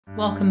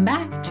Welcome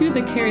back to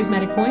The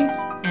Charismatic Voice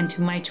and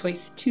to My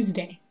Choice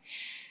Tuesday.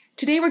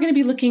 Today we're going to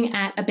be looking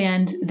at a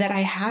band that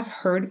I have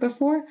heard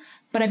before,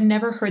 but I've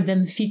never heard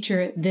them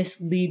feature this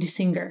lead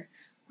singer.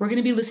 We're going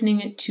to be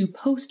listening to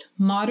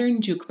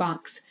Postmodern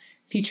Jukebox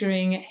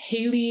featuring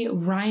Haley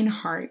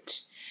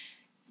Reinhart,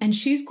 and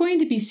she's going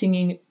to be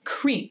singing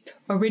Creep,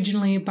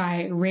 originally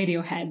by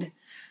Radiohead.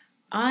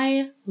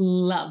 I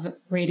love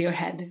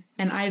Radiohead,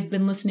 and I've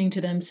been listening to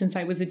them since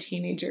I was a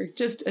teenager.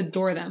 Just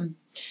adore them.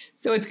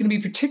 So it's going to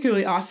be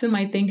particularly awesome,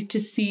 I think, to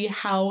see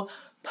how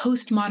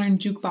Postmodern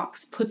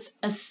Jukebox puts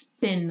a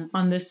spin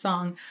on this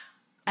song.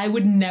 I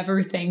would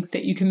never think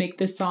that you can make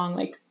this song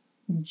like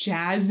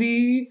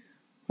jazzy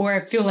or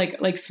I feel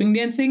like swing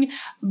dancing,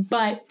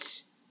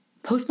 but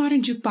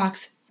Postmodern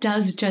Jukebox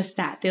does just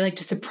that. They like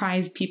to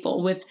surprise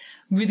people with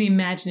really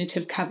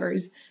imaginative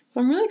covers. So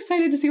I'm really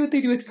excited to see what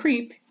they do with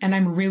Creep, and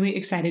I'm really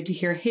excited to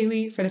hear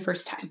Haley for the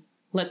first time.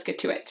 Let's get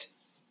to it.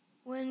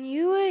 When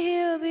you were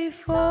here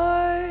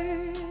before,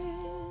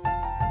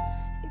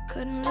 you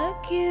couldn't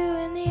look you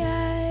in the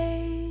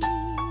eye.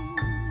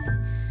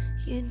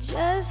 You're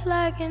just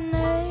like an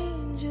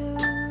angel.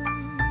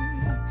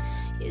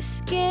 Your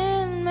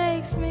skin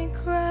makes me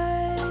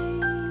cry.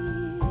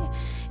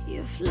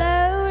 You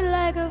float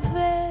like a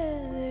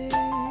feather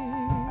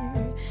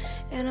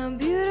in a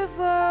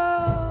beautiful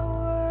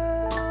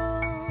world.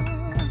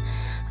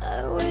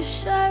 I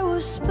wish I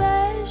was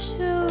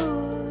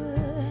special.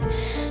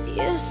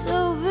 You're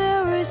so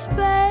very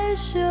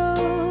special,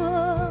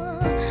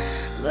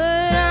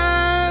 but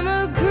I'm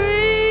a creep.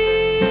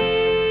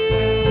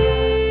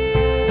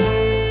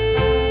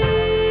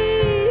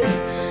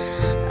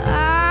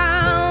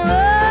 I'm a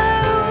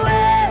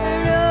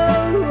weirdo.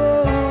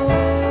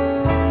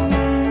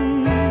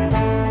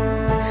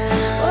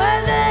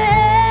 What the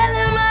hell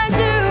am I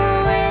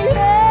doing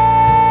here?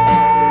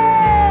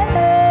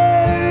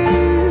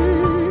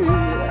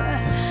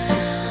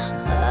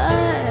 I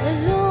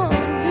don't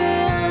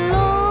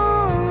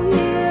belong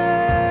here.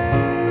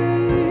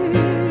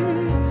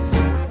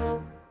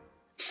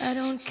 I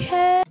don't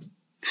care.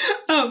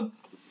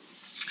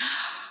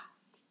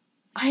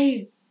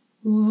 I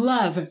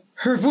love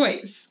her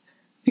voice.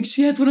 Like,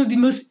 she has one of the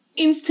most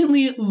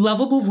instantly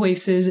lovable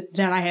voices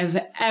that I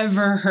have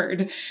ever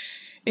heard.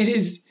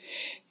 It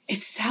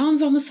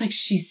sounds almost like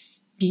she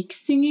speaks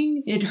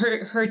singing.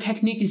 Her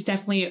technique is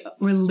definitely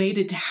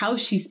related to how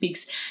she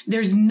speaks.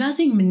 There's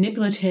nothing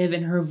manipulative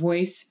in her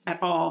voice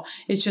at all.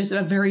 It's just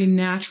a very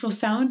natural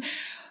sound.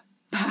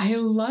 But I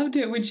loved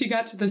it when she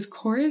got to this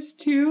chorus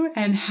too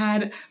and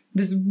had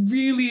this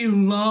really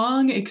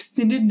long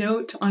extended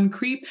note on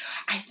Creep.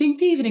 I think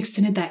they even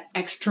extended that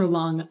extra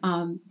long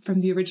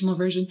from the original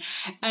version.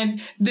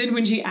 And then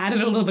when she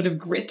added a little bit of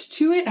grit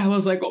to it, I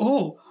was like,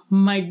 oh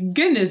my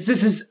goodness,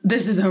 this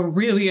is a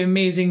really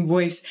amazing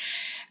voice.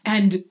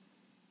 And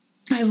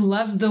I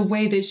love the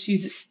way that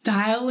she's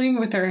styling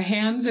with her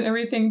hands and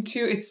everything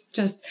too. It's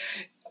just,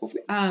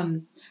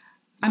 I'm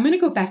going to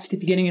go back to the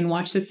beginning and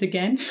watch this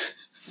again.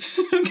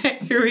 Okay,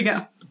 here we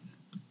go.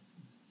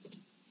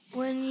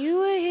 When you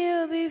were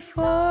here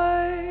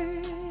before,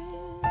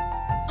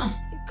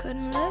 you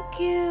couldn't look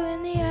you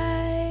in the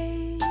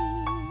eye.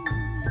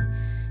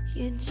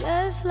 You're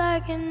just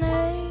like an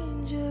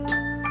angel.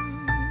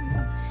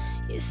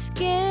 Your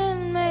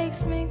skin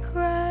makes me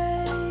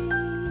cry.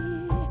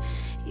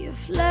 You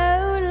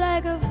float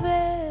like a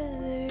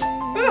feather.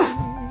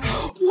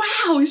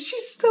 Wow,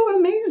 she's so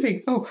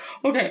amazing. Oh,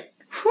 okay.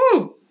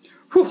 Whew.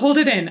 Hold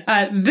it in.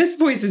 This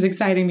voice is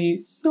exciting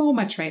me so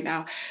much right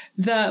now.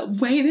 The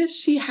way that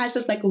she has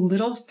this like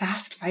little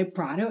fast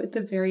vibrato at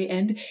the very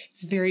end,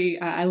 it's very,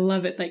 I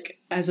love it, like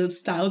as a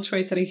style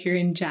choice that I hear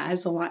in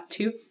jazz a lot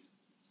too.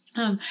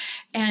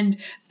 And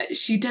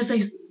she does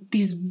like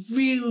these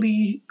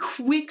really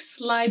quick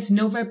slides,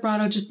 no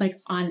vibrato, just like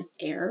on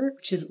air,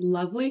 which is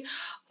lovely.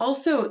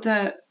 Also,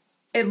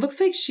 it looks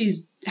like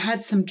she's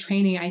had some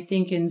training, I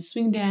think, in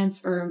swing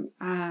dance or,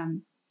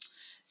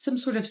 some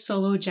sort of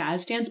solo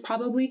jazz dance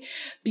probably,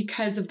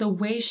 because of the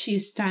way she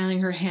is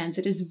styling her hands.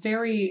 It is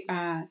very,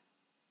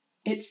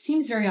 it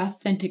seems very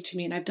authentic to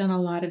me, and I've done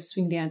a lot of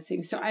swing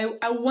dancing. So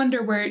I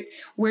wonder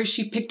where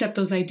she picked up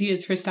those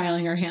ideas for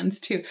styling her hands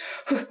too.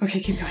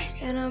 Okay, keep going.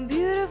 In a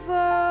beautiful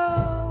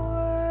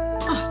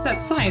world. Oh,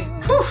 that side.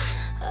 Whew.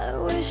 I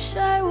wish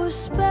I was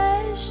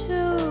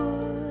special.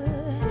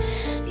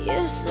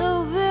 You're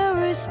so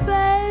very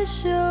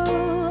special,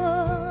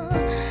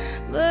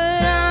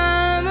 but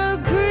I'm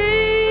a creep.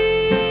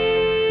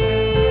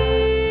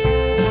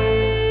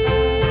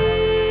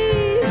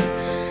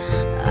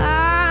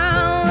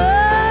 I'm a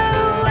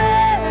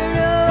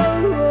weirdo.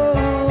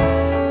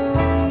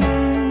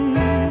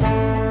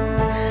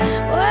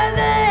 What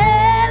the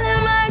hell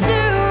am I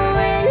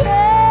doing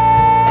here?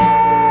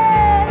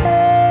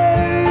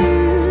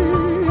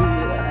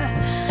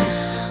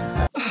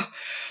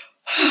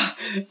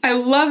 I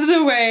love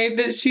the way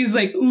that she's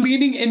like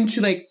leaning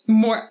into like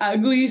more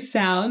ugly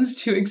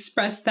sounds to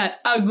express that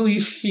ugly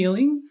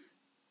feeling.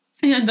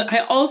 And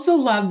I also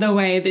love the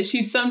way that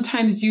she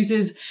sometimes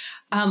uses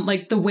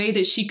like the way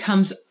that she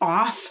comes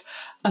off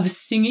of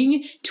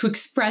singing to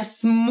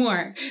express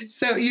more.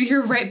 So you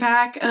hear right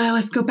back.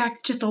 Let's go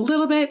back just a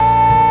little bit.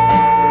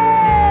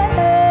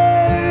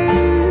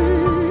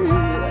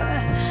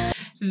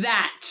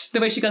 That, the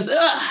way she goes,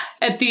 ugh,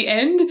 at the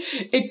end,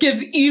 it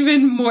gives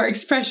even more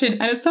expression,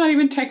 and it's not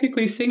even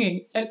technically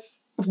singing. It's,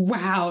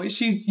 wow,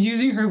 she's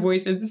using her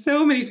voice in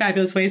so many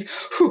fabulous ways.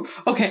 Whew.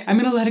 Okay, I'm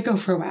gonna let it go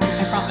for a while,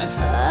 I promise.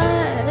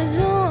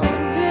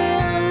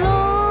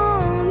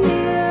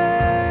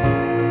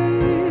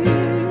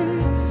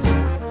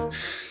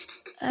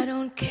 I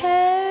don't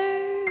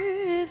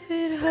care if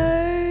it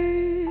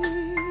hurts.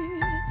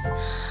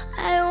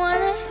 I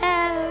wanna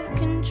have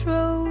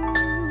control.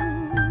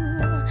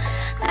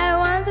 I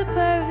want the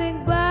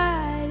perfect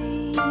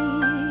body.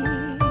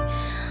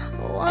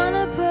 Want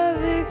a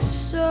perfect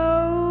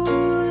soul.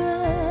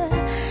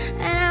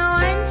 And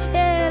I want you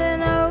to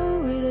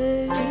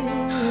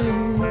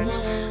notice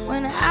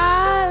when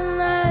I'm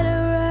not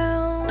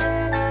around.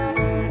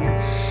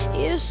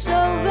 You're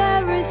so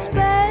very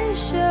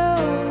special.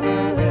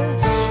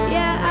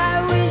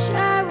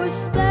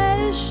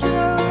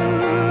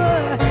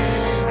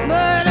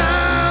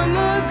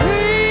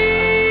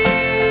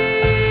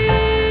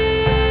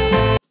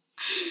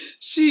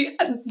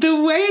 The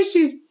way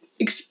she's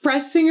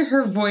expressing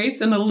her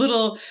voice and the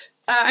little,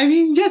 I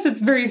mean, yes,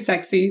 it's very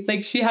sexy.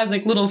 Like she has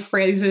like little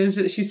phrases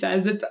that she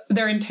says.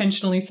 They're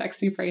intentionally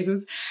sexy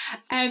phrases.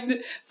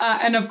 And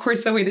of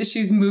course the way that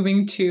she's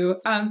moving too.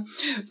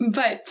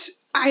 But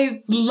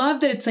I love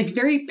that it's like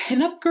very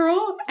pinup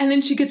girl. And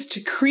then she gets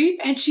to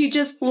creep and she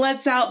just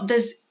lets out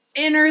this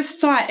inner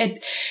thought.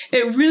 It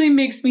really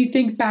makes me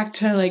think back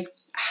to like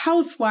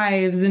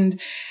Housewives and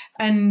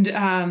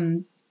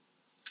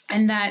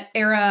that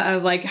era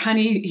of like,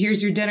 honey,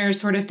 here's your dinner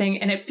sort of thing.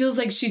 And it feels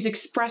like she's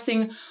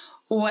expressing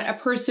what a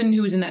person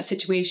who was in that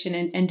situation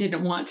and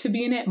didn't want to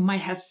be in it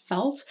might have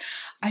felt.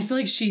 I feel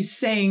like she's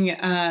saying,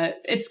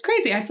 it's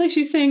crazy. I feel like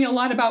she's saying a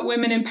lot about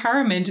women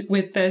empowerment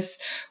with this,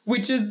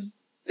 which is,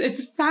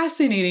 it's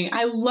fascinating.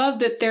 I love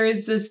that there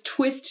is this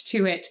twist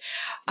to it.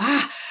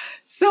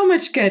 So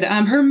much good.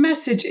 Her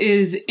message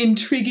is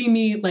intriguing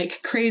me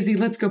like crazy.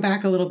 Let's go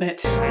back a little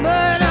bit.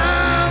 But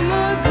I'm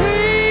a queen.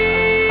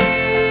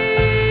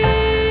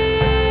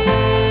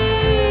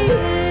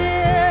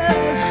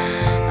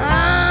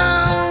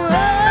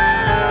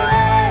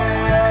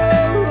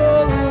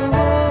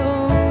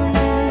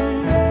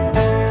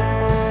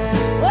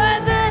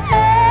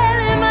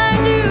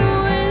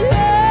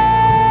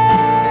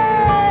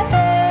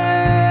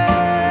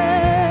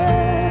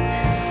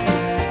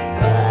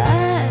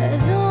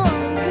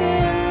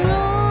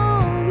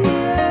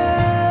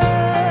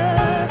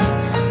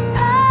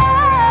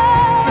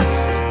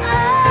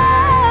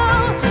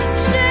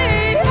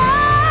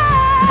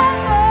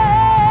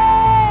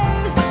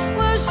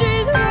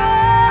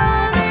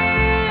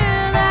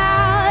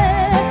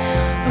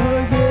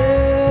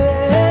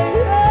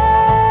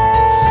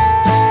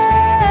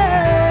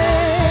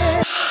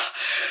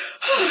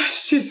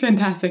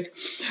 Fantastic.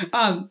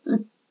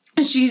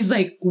 She's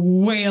like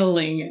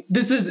wailing.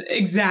 This is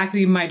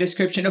exactly my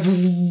description of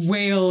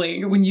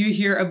wailing. When you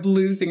hear a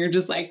blues singer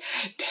just like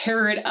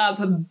tear it up,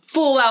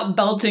 full out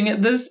belting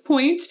at this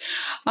point.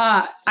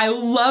 I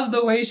love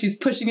the way she's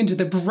pushing into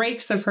the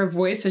breaks of her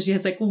voice. So she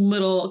has like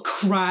little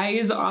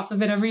cries off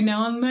of it every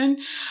now and then.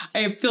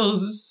 It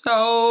feels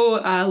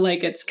so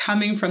like it's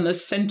coming from the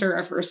center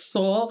of her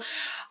soul.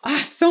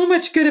 So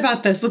much good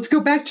about this. Let's go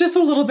back just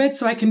a little bit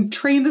so I can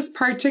train this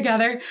part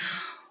together.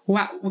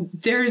 Wow,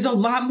 there's a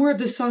lot more of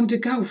the song to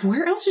go.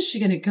 Where else is she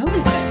going to go with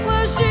this?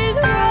 Well, she's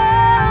running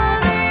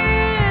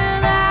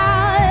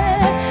out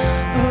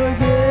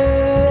again.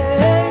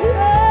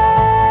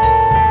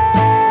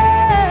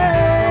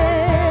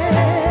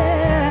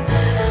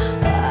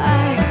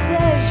 I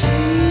said she's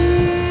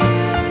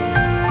running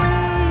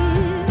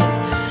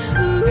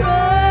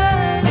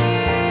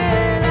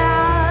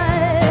out.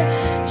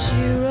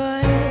 She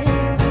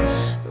runs,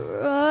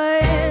 runs.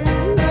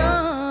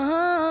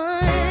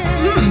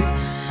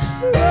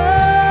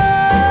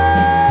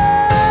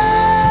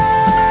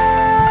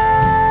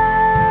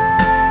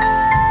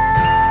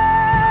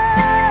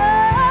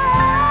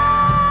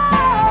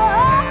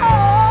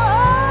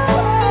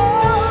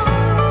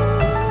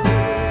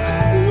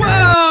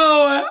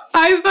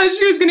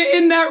 She was going to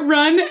end that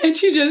run and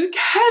she just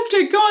kept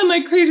it going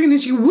like crazy. And then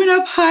she went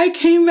up high,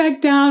 came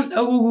back down.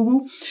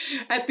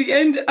 At the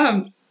end,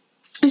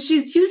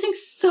 she's using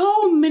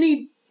so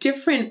many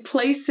different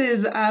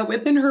places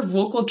within her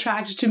vocal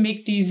tract to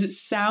make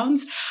these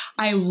sounds.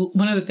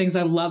 One of the things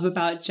I love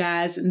about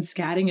jazz and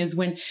scatting is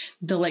when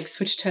they'll like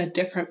switch to a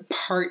different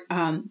part,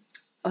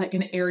 like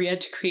an area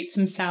to create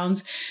some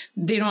sounds.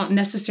 They don't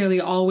necessarily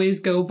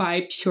always go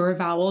by pure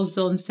vowels.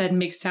 They'll instead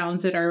make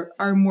sounds that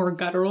are more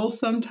guttural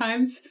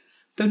sometimes.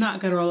 Though not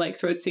guttural like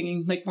throat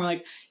singing, like more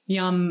like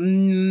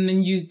yum,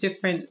 and use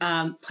different,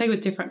 play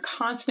with different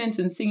consonants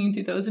and singing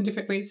through those in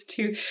different ways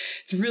too.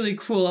 It's really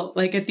cool.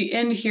 Like at the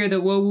end here,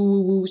 the whoa,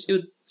 woo, woo,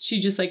 woo, she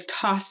just like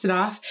tossed it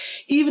off.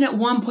 Even at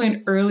one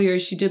point earlier,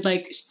 she did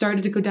like,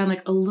 started to go down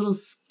like a little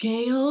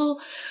scale,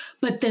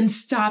 but then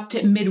stopped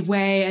at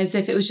midway as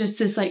if it was just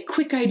this like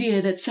quick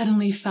idea that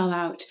suddenly fell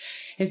out.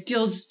 It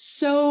feels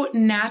so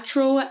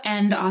natural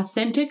and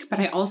authentic, but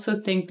I also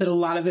think that a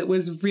lot of it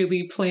was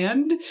really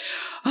planned.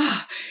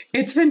 Ah,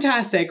 it's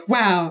fantastic.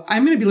 Wow.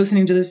 I'm going to be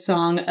listening to this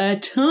song a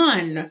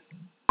ton.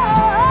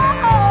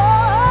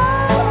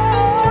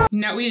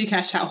 Now we need to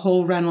catch that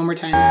whole run one more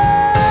time.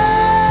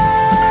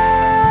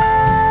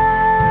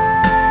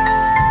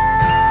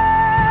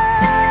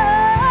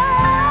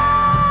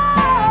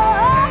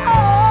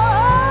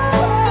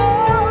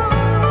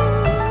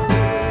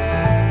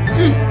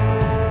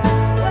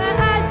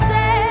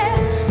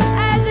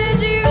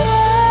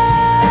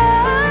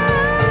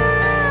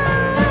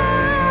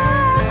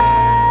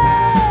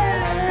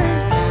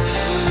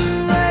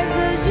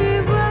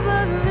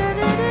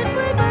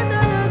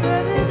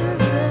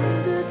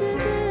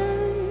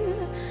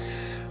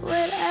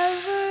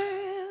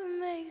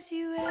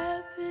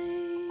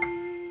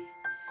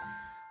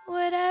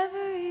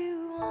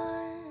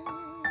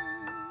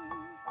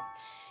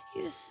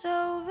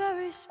 So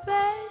very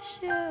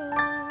special.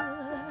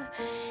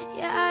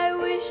 Yeah, I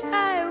wish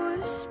I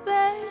was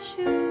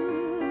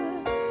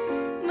special,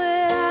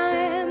 but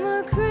I'm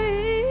a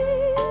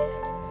creep.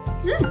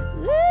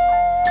 Ooh,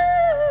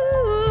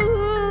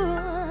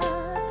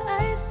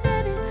 I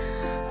said it,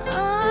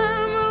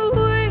 I'm a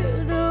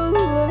weirdo.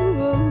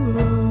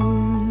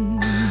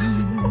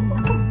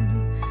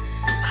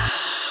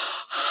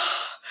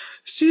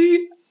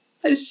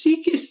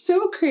 She is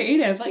so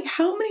creative. Like,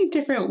 how many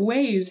different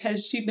ways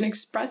has she been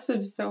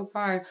expressive so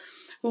far?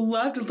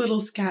 Loved a little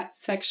scat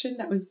section.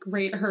 That was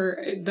great.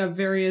 The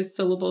various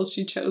syllables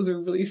she chose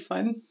were really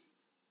fun.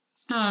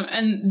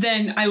 And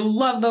then I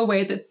love the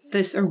way that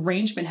this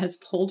arrangement has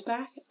pulled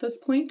back at this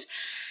point.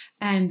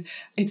 And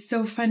it's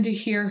so fun to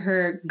hear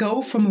her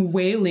go from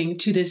wailing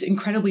to this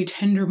incredibly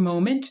tender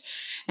moment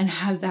and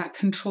have that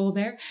control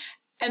there.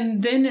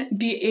 And then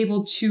be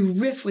able to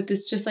riff with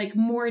this just like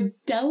more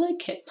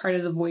delicate part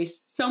of the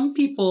voice. Some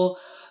people,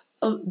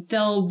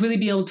 they'll really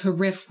be able to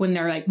riff when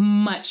they're like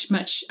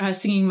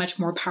singing much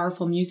more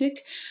powerful music.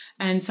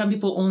 And some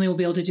people only will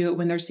be able to do it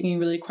when they're singing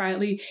really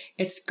quietly.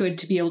 It's good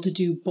to be able to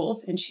do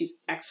both. And she's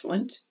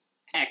excellent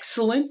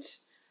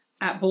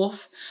at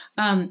both.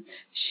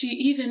 She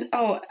even,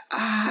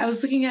 I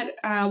was looking at,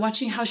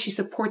 watching how she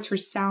supports her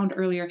sound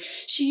earlier.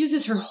 She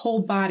uses her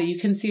whole body. You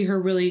can see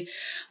her really,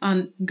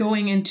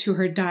 going into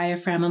her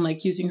diaphragm and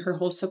like using her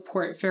whole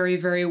support very,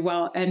 very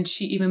well. And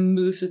she even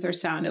moves with her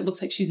sound. It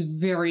looks like she's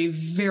very,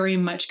 very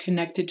much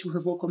connected to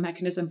her vocal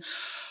mechanism.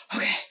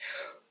 Okay,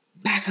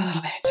 back a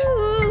little bit.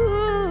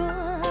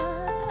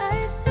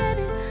 I said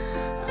it,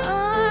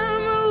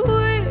 I'm a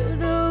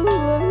weirdo.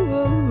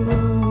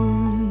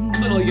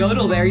 Little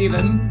yodel there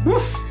even.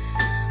 Woof.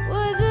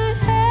 What the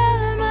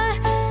hell am I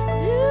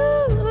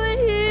doing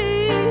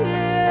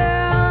here?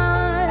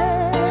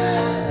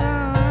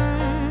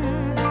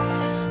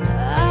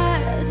 I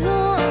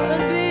don't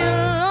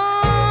belong.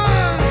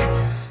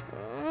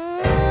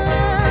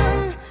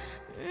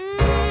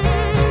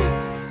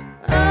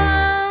 I'm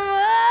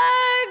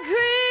a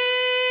creep.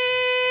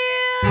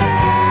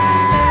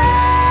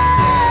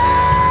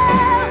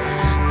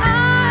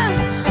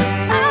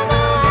 I'm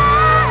a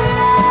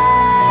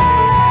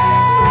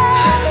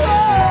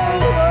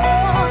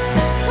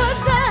what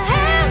the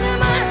hell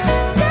am I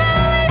doing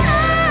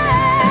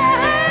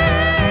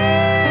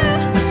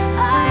here?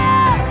 Oh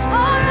yeah,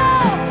 oh no,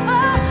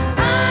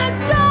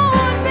 I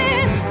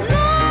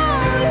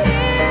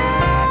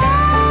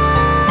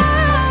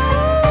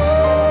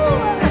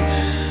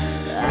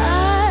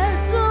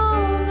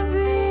don't belong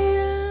here.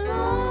 I don't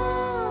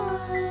belong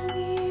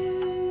here.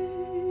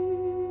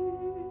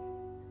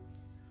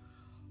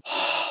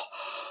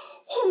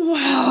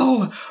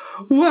 Wow.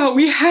 Whoa,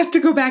 we have to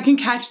go back and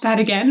catch that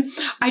again.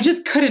 I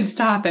just couldn't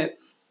stop it.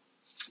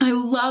 I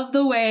love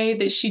the way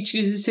that she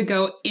chooses to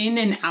go in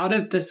and out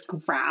of this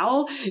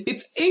growl.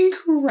 It's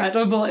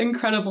incredible,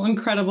 incredible,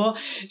 incredible.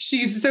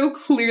 She's so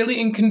clearly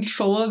in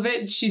control of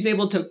it. She's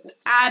able to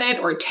add it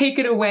or take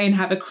it away and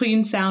have a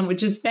clean sound,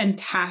 which is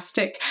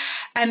fantastic.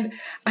 And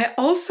I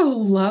also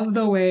love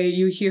the way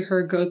you hear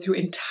her go through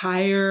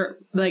entire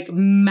like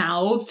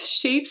mouth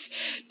shapes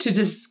to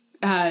just,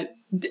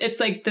 it's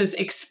like this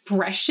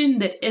expression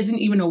that isn't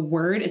even a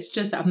word. It's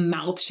just a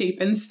mouth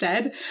shape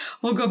instead.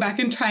 We'll go back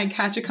and try and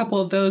catch a couple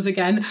of those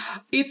again.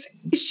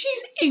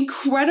 She's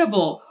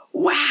incredible.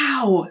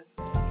 Wow.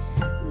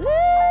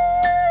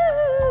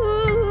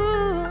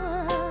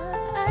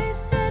 I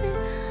said it,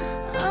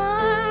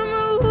 I'm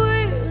a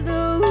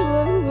weirdo.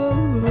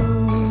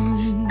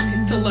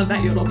 I still love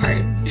that yodel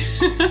part.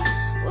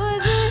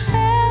 What the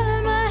hell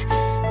am I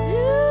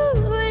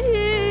doing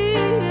here?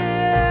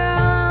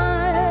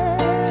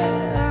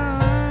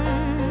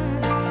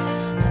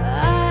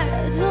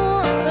 I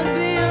don't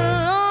belong.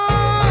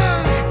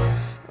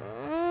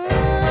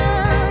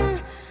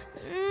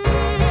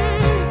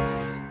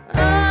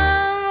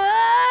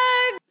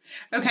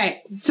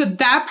 Okay, so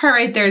that part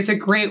right there is a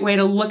great way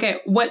to look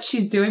at what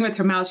she's doing with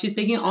her mouth. She's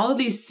making all of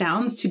these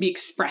sounds to be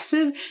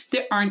expressive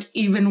that aren't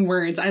even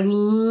words. I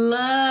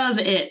love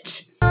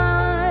it.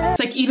 It's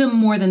like even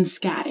more than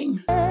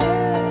scatting.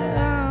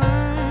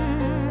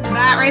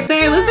 That right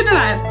there, listen to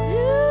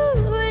that.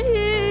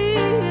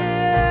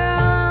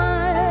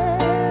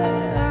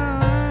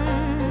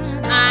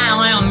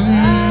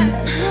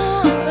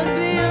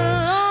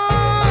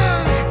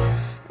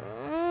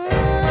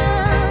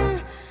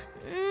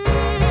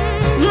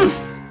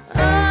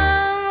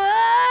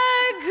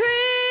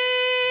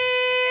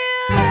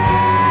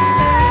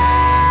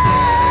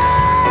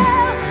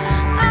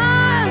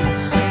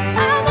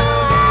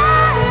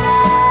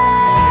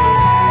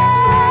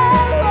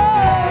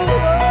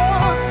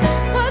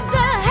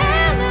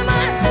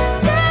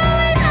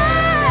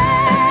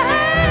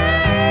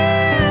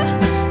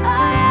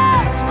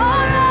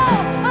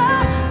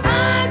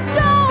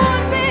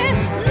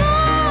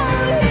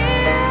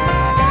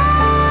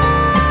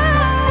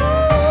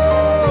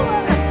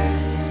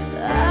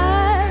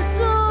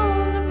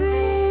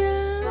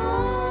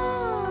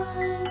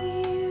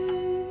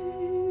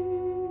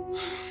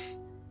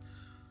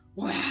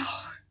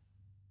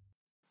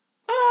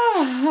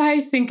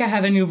 I think I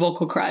have a new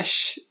vocal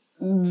crush.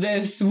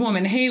 This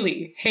woman,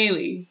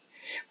 Haley.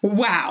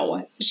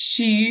 Wow,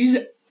 she's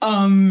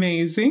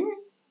amazing.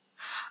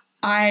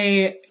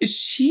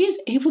 She is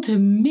able to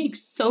make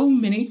so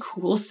many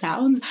cool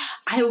sounds.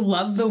 I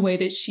love the way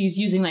that she's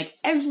using like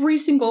every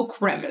single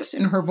crevice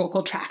in her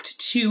vocal tract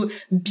to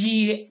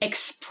be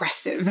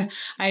expressive.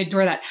 I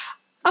adore that.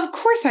 Of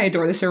course I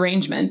adore this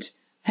arrangement.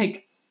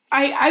 Like,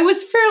 I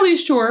was fairly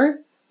sure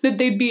that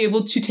they'd be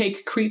able to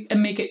take Creep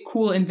and make it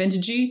cool and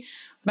vintagey,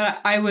 but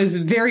I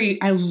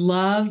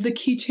love the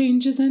key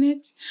changes in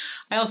it.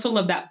 I also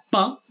love that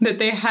bump that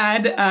they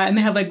had, and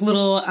they have like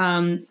little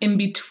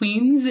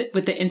in-betweens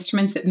with the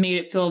instruments that made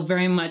it feel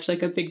very much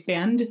like a big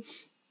band.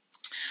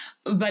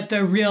 But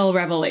the real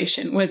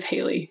revelation was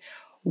Haley.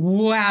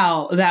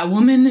 Wow, that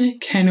woman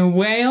can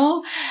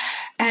wail.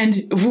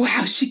 And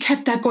wow, she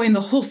kept that going the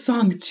whole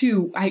song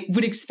too. I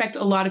would expect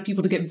a lot of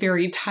people to get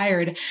very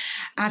tired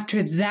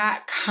after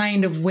that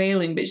kind of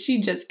wailing, but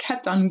she just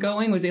kept on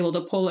going, was able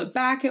to pull it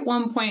back at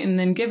one point and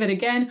then give it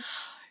again.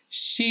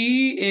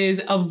 She is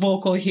a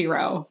vocal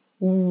hero.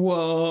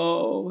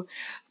 Whoa.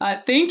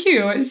 Thank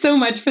you so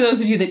much for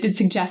those of you that did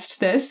suggest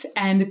this.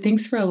 And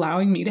thanks for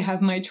allowing me to have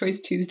My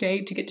Choice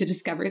Tuesday to get to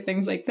discover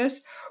things like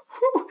this.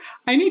 Whew,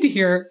 I need to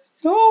hear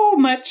so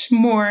much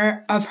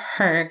more of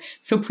her.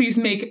 So please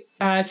make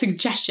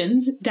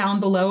suggestions down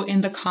below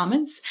in the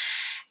comments.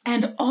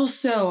 And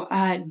also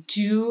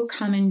do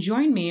come and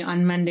join me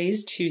on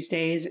Mondays,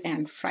 Tuesdays,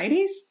 and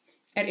Fridays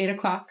at 8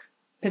 o'clock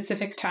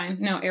Pacific time.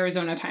 No,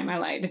 Arizona time. I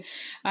lied.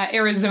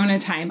 Arizona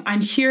time.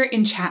 I'm here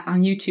in chat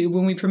on YouTube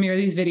when we premiere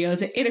these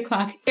videos at 8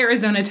 o'clock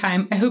Arizona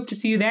time. I hope to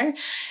see you there.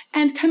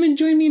 And come and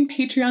join me in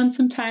Patreon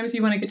sometime if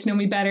you want to get to know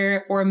me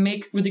better or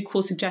make really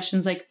cool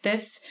suggestions like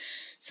this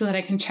so that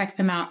I can check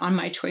them out on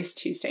My Choice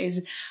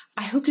Tuesdays.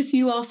 I hope to see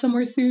you all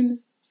somewhere soon.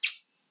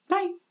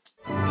 Bye.